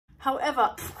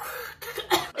However,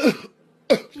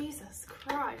 Jesus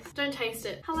Christ. Don't taste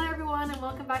it. Hello everyone and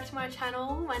welcome back to my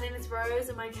channel. My name is Rose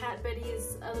and my cat Betty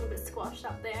is a little bit squashed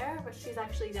up there, but she's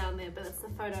actually down there, but that's the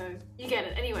photo. You get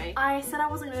it. Anyway, I said I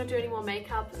wasn't going to do any more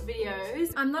makeup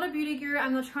videos. I'm not a beauty guru.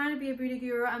 I'm not trying to be a beauty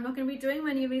guru. I'm not going to be doing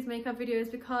many of these makeup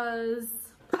videos because...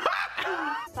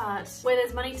 but where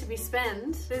there's money to be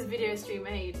spent, there's videos to be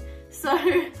made. So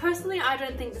personally, I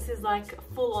don't think this is like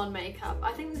full-on makeup.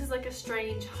 I think this is like a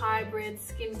strange hybrid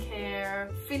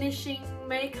skincare finishing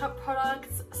makeup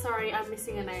products. Sorry, I'm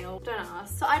missing a nail, don't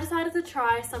ask. So I decided to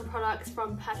try some products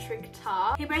from Patrick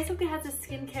Ta. He basically has a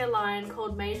skincare line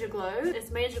called Major Glow.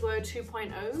 It's Major Glow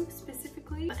 2.0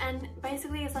 specifically. And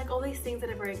basically it's like all these things that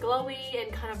are very glowy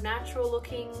and kind of natural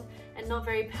looking and not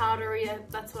very powdery.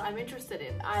 That's what I'm interested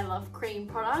in. I love cream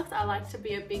products. I like to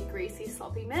be a big greasy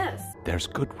sloppy mess. There's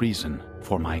good reason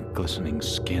for my glistening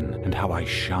skin and how I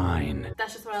shine.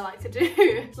 That's just what I like to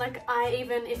do. Like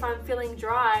even if I'm feeling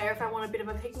dry or if I want a bit of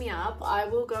a pick-me-up, I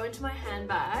will go into my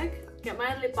handbag, get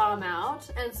my lip balm out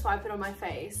and swipe it on my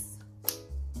face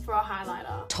for a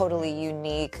highlighter. Totally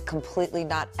unique, completely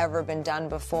not ever been done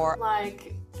before.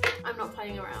 Like, I'm not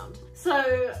playing around.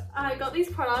 So I got these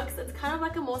products. It's kind of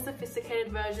like a more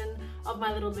sophisticated version of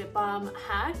my little lip balm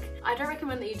hack. I don't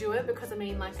recommend that you do it because I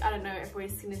mean, like, I don't know,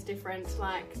 everybody's skin is different.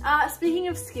 Like, speaking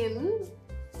of skin,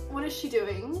 what is she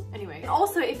doing? Anyway,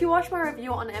 also if you watch my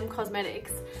review on M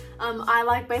Cosmetics, I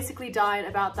like basically died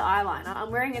about the eyeliner.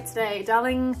 I'm wearing it today.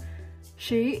 Darling,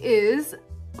 she is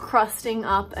crusting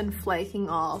up and flaking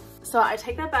off. So I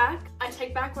take that back. I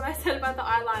take back what I said about the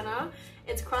eyeliner.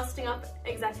 It's crusting up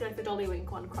exactly like the Dolly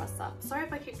Wink one crusts up. Sorry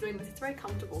if I keep doing this, it's very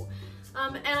comfortable.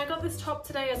 And I got this top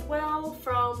today as well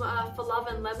from For Love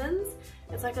and Lemons.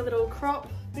 It's like a little crop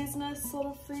business sort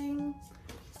of thing.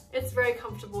 It's very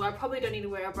comfortable. I probably don't need to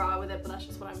wear a bra with it, but that's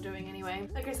just what I'm doing anyway.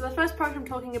 Okay, so the first product I'm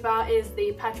talking about is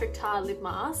the Patrick Ta lip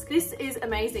mask. This is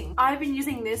amazing. I've been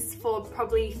using this for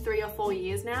probably 3 or 4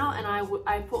 years now, and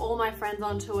I put all my friends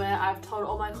onto it. I've told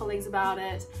all my colleagues about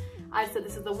it. I said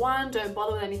this is the one, don't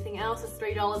bother with anything else. It's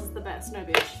 $3, it's the best. No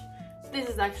bitch. This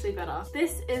is actually better.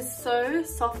 This is so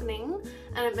softening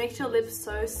and it makes your lips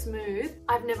so smooth.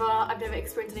 I've never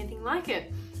experienced anything like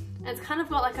it. And it's kind of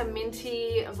got like a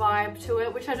minty vibe to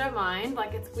it, which I don't mind.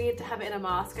 Like, it's weird to have it in a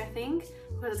mask, I think,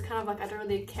 because it's kind of like, I don't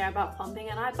really care about plumping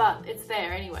an eye, but it's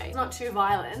there anyway. It's not too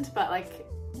violent, but like,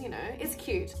 you know, it's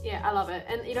cute. Yeah, I love it.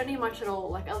 And you don't need much at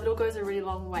all. Like, a little goes a really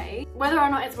long way. Whether or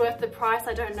not it's worth the price,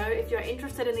 I don't know. If you're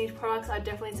interested in these products, I'd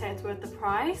definitely say it's worth the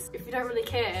price. If you don't really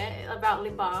care about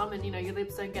lip balm and, you know, your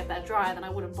lips don't get that dry, then I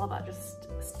wouldn't bother. Just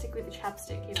stick with the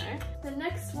chapstick, you know. The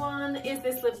next one is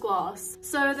this lip gloss.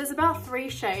 So there's about 3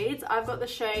 shades. I've got the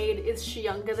shade Is She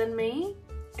Younger Than Me?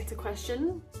 It's a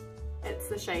question. It's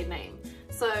the shade name.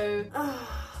 So,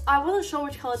 I wasn't sure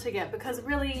which color to get because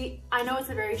really, I know it's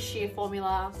a very sheer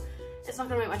formula. It's not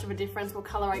gonna make much of a difference what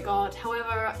color I got.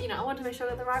 However, you know, I wanted to make sure I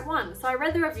got the right one. So I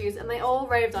read the reviews and they all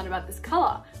raved on about this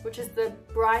color, which is the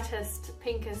brightest,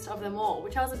 pinkest of them all,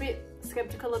 which I was a bit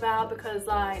skeptical about because,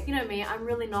 like, you know me, I'm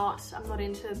not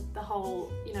into the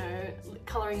whole, you know,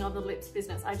 coloring of the lips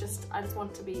business. I just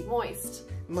want it to be moist.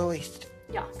 Moist.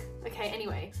 Yuck. Okay,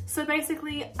 anyway, so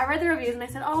basically I read the reviews and I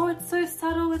said, oh, it's so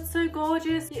subtle, it's so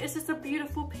gorgeous, it's just a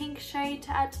beautiful pink shade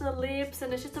to add to the lips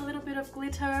and it's just a little bit of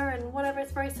glitter and whatever,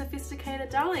 it's very sophisticated.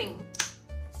 Darling,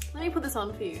 let me put this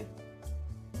on for you.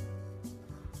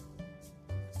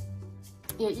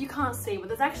 Yeah, you can't see, but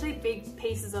there's actually big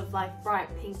pieces of like bright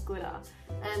pink glitter,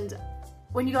 and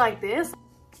when you go like this,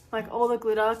 like all the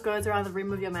glitter goes around the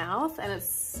rim of your mouth and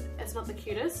it's not the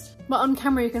cutest. But on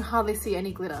camera you can hardly see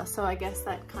any glitter, so I guess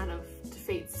that kind of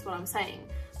defeats what I'm saying.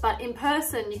 But in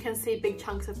person you can see big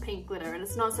chunks of pink glitter and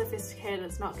it's not sophisticated,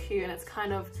 it's not cute, and it's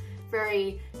kind of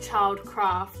very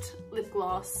childcraft lip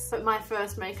gloss, but my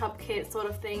first makeup kit sort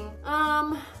of thing.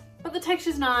 But the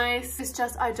texture's nice. It's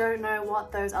just, I don't know what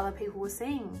those other people were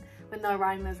seeing when they were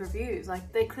writing those reviews.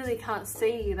 Like, they clearly can't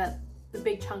see that the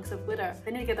big chunks of glitter.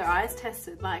 They need to get their eyes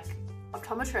tested, like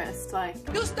optometrists. Like,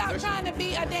 you stop trying to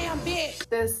be a damn bitch.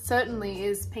 There certainly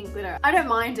is pink glitter. I don't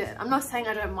mind it. I'm not saying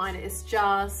I don't mind it. It's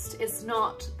just, it's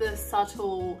not the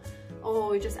subtle,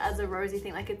 oh, it just adds a rosy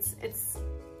thing. Like, it's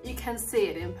you can see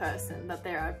it in person that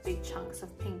there are big chunks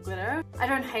of pink glitter. I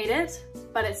don't hate it,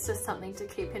 but it's just something to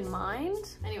keep in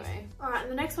mind. Anyway, all right,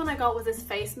 the next one I got was this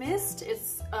face mist.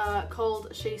 It's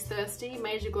called She's Thirsty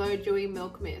Major Glow Dewy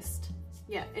Milk Mist.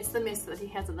 Yeah, it's the mist that he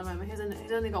has at the moment.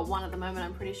 He's only got one at the moment,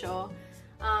 I'm pretty sure.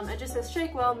 It just says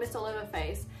shake well, mist all over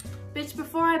face. Bitch,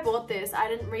 before I bought this, I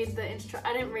didn't read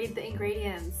the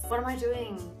ingredients. What am I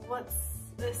doing? What's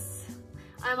this?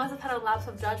 I must have had a lapse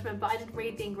of judgment, but I didn't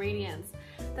read the ingredients.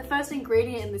 the first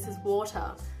ingredient in this is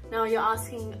water. Now you're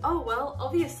asking, oh well,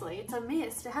 obviously it's a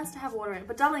mist, it has to have water in it.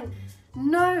 But darling,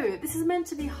 no, this is meant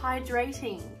to be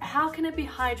hydrating. How can it be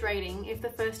hydrating if the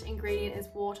first ingredient is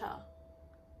water?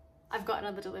 I've got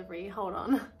another delivery, hold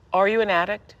on. Are you an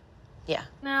addict? Yeah.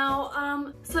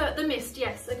 Now, so the mist,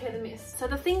 yes, okay, the mist. So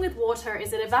the thing with water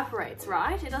is it evaporates,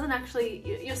 right? It doesn't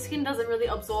actually, your skin doesn't really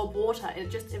absorb water,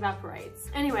 it just evaporates.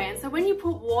 Anyway, and so when you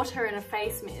put water in a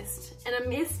face mist, and a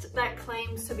mist that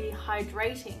claims to be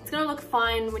hydrating, it's gonna look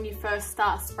fine when you first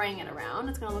start spraying it around.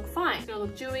 It's gonna look fine. It's gonna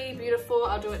look dewy, beautiful.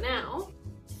 I'll do it now.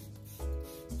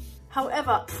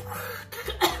 However,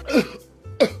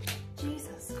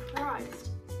 Jesus Christ.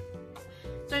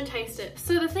 Don't taste it.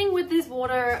 So the thing with this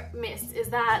water mist is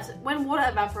that when water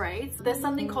evaporates, there's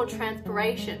something called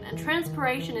transpiration. And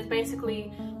transpiration is basically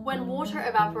when water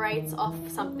evaporates off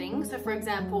something. So for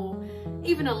example,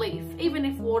 even a leaf, even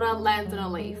if water lands on a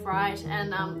leaf, right?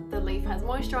 And the leaf has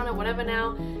moisture on it, whatever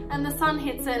now, and the sun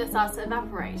hits it, it starts to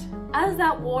evaporate. As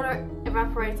that water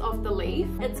evaporates off the leaf,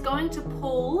 it's going to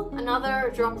pull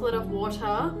another droplet of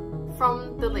water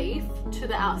from the leaf to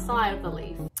the outside of the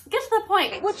leaf. Get to the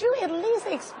point. Would you at least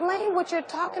explain what you're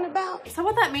talking about? So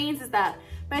what that means is that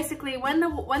basically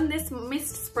when this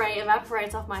mist spray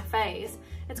evaporates off my face,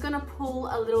 it's gonna pull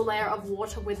a little layer of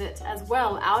water with it as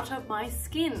well out of my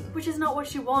skin, which is not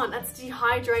what you want. That's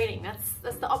dehydrating.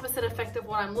 That's the opposite effect of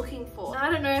what I'm looking for. And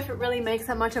I don't know if it really makes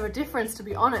that much of a difference, to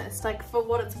be honest. Like, for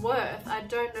what it's worth, I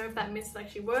don't know if that mist is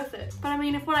actually worth it. But I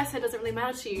mean, if what I said doesn't really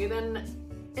matter to you, then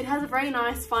it has a very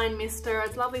nice fine mister,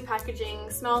 it's lovely packaging,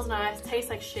 smells nice, tastes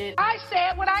like shit. I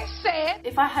said what I said.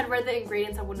 If I had read the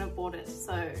ingredients, I wouldn't have bought it.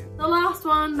 So the last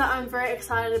one that I'm very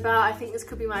excited about, I think this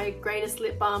could be my greatest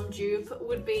lip balm dupe,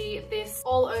 would be this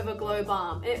All Over Glow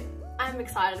Balm. I'm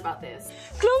excited about this.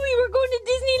 Chloe, we're going to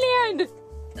Disneyland!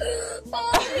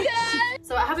 Oh my God!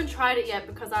 So I haven't tried it yet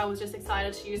because I was just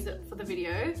excited to use it for the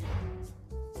video.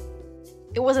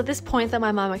 It was at this point that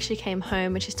my mum actually came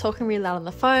home and she's talking really loud on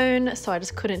the phone, so I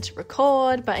just couldn't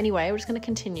record. But anyway, we're just gonna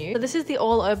continue. So this is the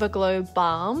All Over Glow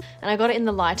Balm, and I got it in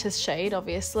the lightest shade,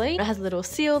 obviously. It has a little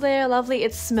seal there, lovely.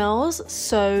 It smells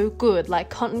so good, like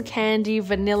cotton candy,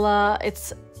 vanilla.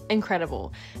 It's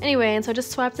incredible. Anyway, and so I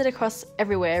just swiped it across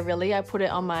everywhere, really. I put it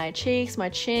on my cheeks, my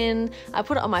chin, I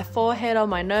put it on my forehead, on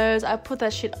my nose. I put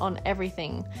that shit on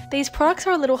everything. These products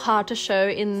are a little hard to show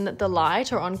in the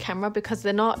light or on camera because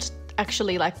they're not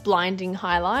actually like blinding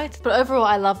highlights, but overall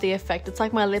I love the effect. It's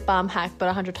like my lip balm hack, but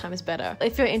 100 times better.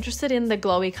 If you're interested in the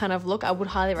glowy kind of look, I would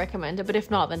highly recommend it, but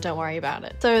if not, then don't worry about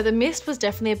it. So the mist was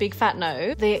definitely a big fat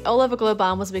no. The All Over Glow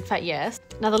Balm was a big fat yes.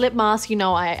 Now the lip mask, you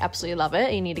know, I absolutely love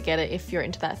it. You need to get it if you're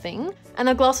into that thing. And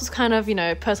the gloss was kind of, you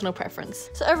know, personal preference.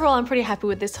 So overall, I'm pretty happy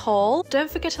with this haul. Don't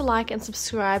forget to like and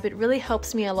subscribe. It really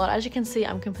helps me a lot. As you can see,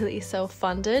 I'm completely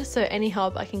self-funded, so any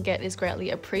help I can get is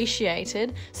greatly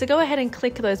appreciated. So go ahead and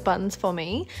click those buttons for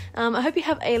me. I hope you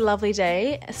have a lovely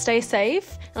day. Stay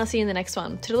safe, and I'll see you in the next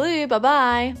one. Toodaloo,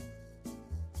 bye-bye.